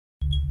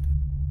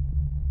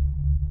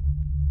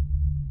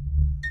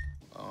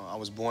I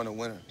was born a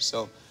winner.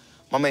 So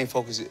my main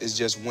focus is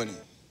just winning.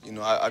 You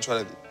know, I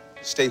try to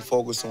stay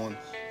focused on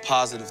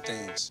positive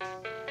things.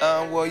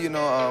 Well, you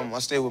know, I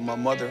stayed with my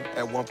mother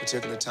at one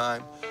particular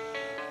time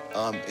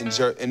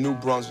in New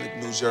Brunswick,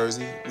 New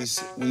Jersey.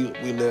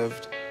 We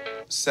lived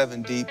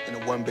 7 deep in a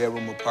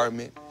 1-bedroom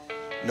apartment,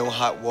 no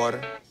hot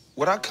water.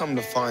 What I come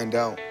to find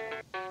out,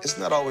 it's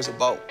not always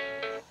about,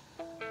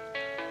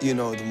 you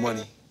know, the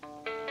money.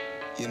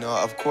 You know,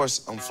 of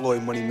course, I'm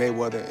Floyd Money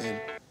Mayweather, and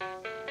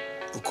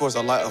of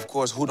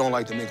course, who don't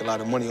like to make a lot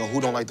of money, or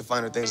who don't like the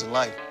finer things in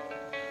life?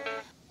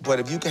 But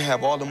if you can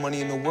have all the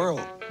money in the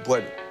world,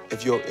 but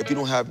if you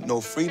don't have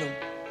no freedom,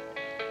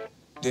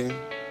 then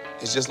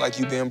it's just like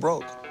you being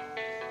broke.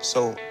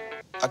 So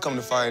I come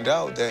to find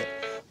out that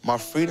my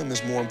freedom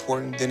is more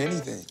important than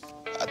anything.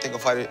 I think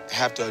if I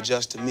have to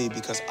adjust to me,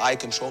 because I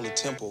control the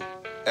tempo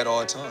at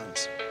all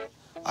times.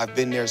 I've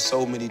been there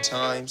so many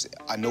times.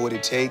 I know what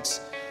it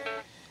takes.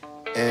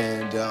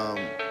 And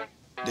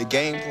the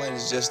game plan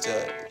is just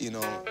to, you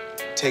know,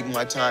 take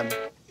my time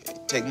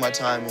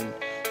and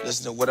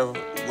listen to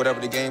whatever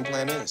the game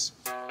plan is.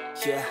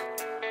 Yeah,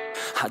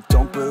 I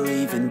don't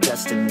believe in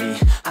destiny.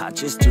 I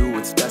just do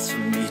what's best for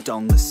me.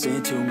 Don't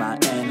listen to my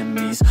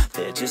enemies.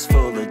 They're just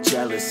full of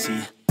jealousy.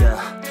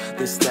 Yeah,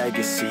 this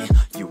legacy,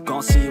 you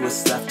gon' see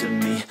what's left of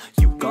me.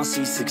 You gon'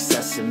 see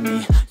success in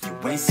me.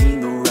 You ain't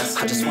seen the rest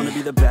of me. I just wanna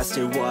be the best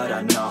at what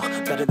I know.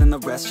 Better than the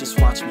rest, just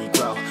watch me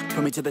grow.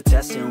 Put me to the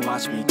test and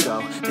watch me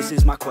go. This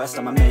is my quest,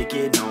 I'ma make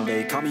it known.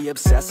 They call me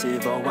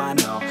obsessive, oh I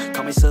know.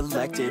 Call me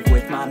selective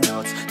with my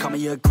notes. Call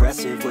me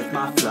aggressive with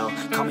my flow.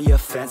 Call me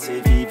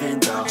offensive even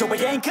though Joe, I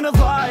ain't gonna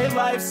lie,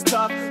 life's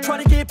tough.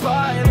 Try to get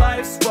by,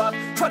 life's rough.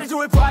 Try to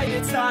do it right,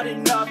 it's not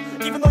enough.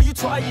 Even though you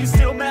try, you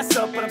still mess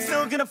up. But I'm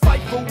still gonna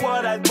fight for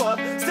what I love.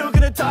 Still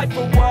gonna die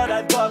for what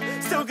I love.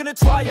 Still gonna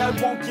try, I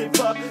won't give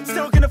up.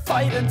 Still gonna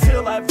fight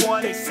until I've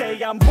won. They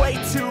say I'm way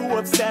too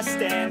obsessed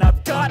and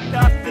I've got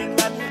nothing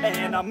left,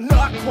 and I'm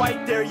not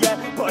quite there yet,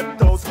 but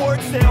those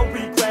words they'll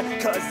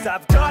regret, cause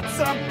I've got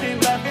something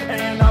left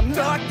and I'm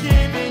not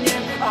giving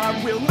in.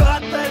 I will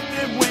not let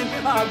them win.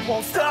 I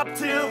won't stop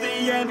till the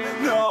end,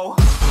 no.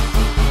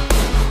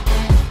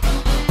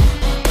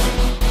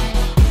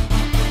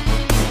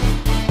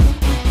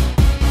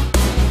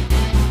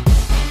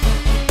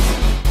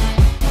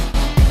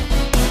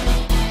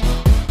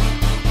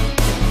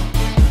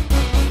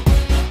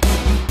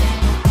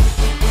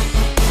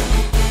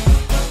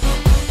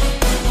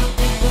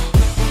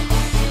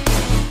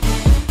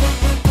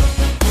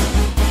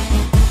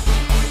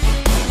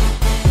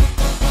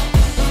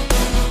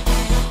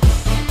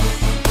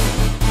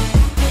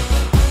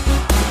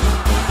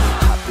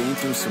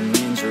 Some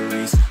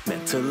injuries,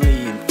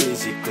 mentally and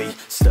physically.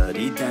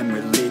 Studied them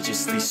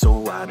religiously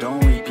so I don't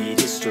repeat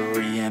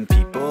history. And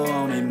people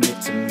won't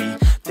admit to me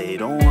they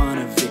don't want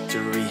a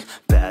victory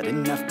bad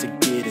enough to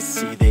get a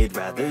C. They'd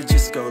rather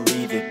just go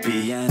leave it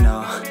be. And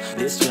oh,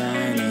 this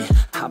journey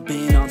I've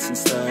been on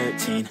since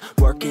 13.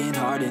 Working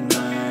hard and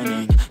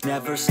learning,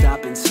 never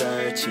stopping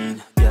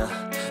searching. Yeah,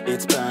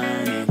 it's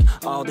burning,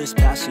 all this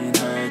passion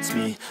hurts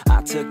me.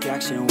 I took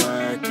action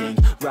working,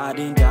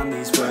 writing down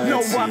these words.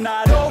 No, I'm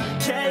not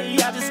okay,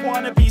 I just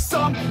wanna be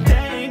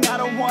something. I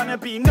don't wanna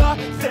be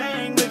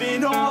nothing,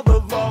 living all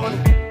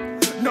alone.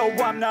 No,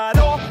 I'm not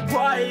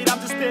alright, I'm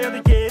just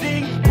barely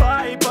getting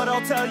by. But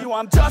I'll tell you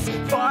I'm just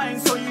fine,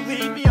 so you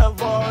leave me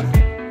alone.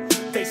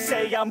 They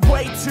say I'm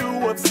way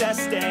too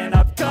obsessed and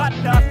I've got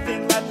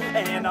nothing left,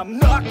 and I'm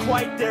not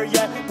quite there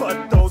yet,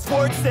 but those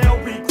words they'll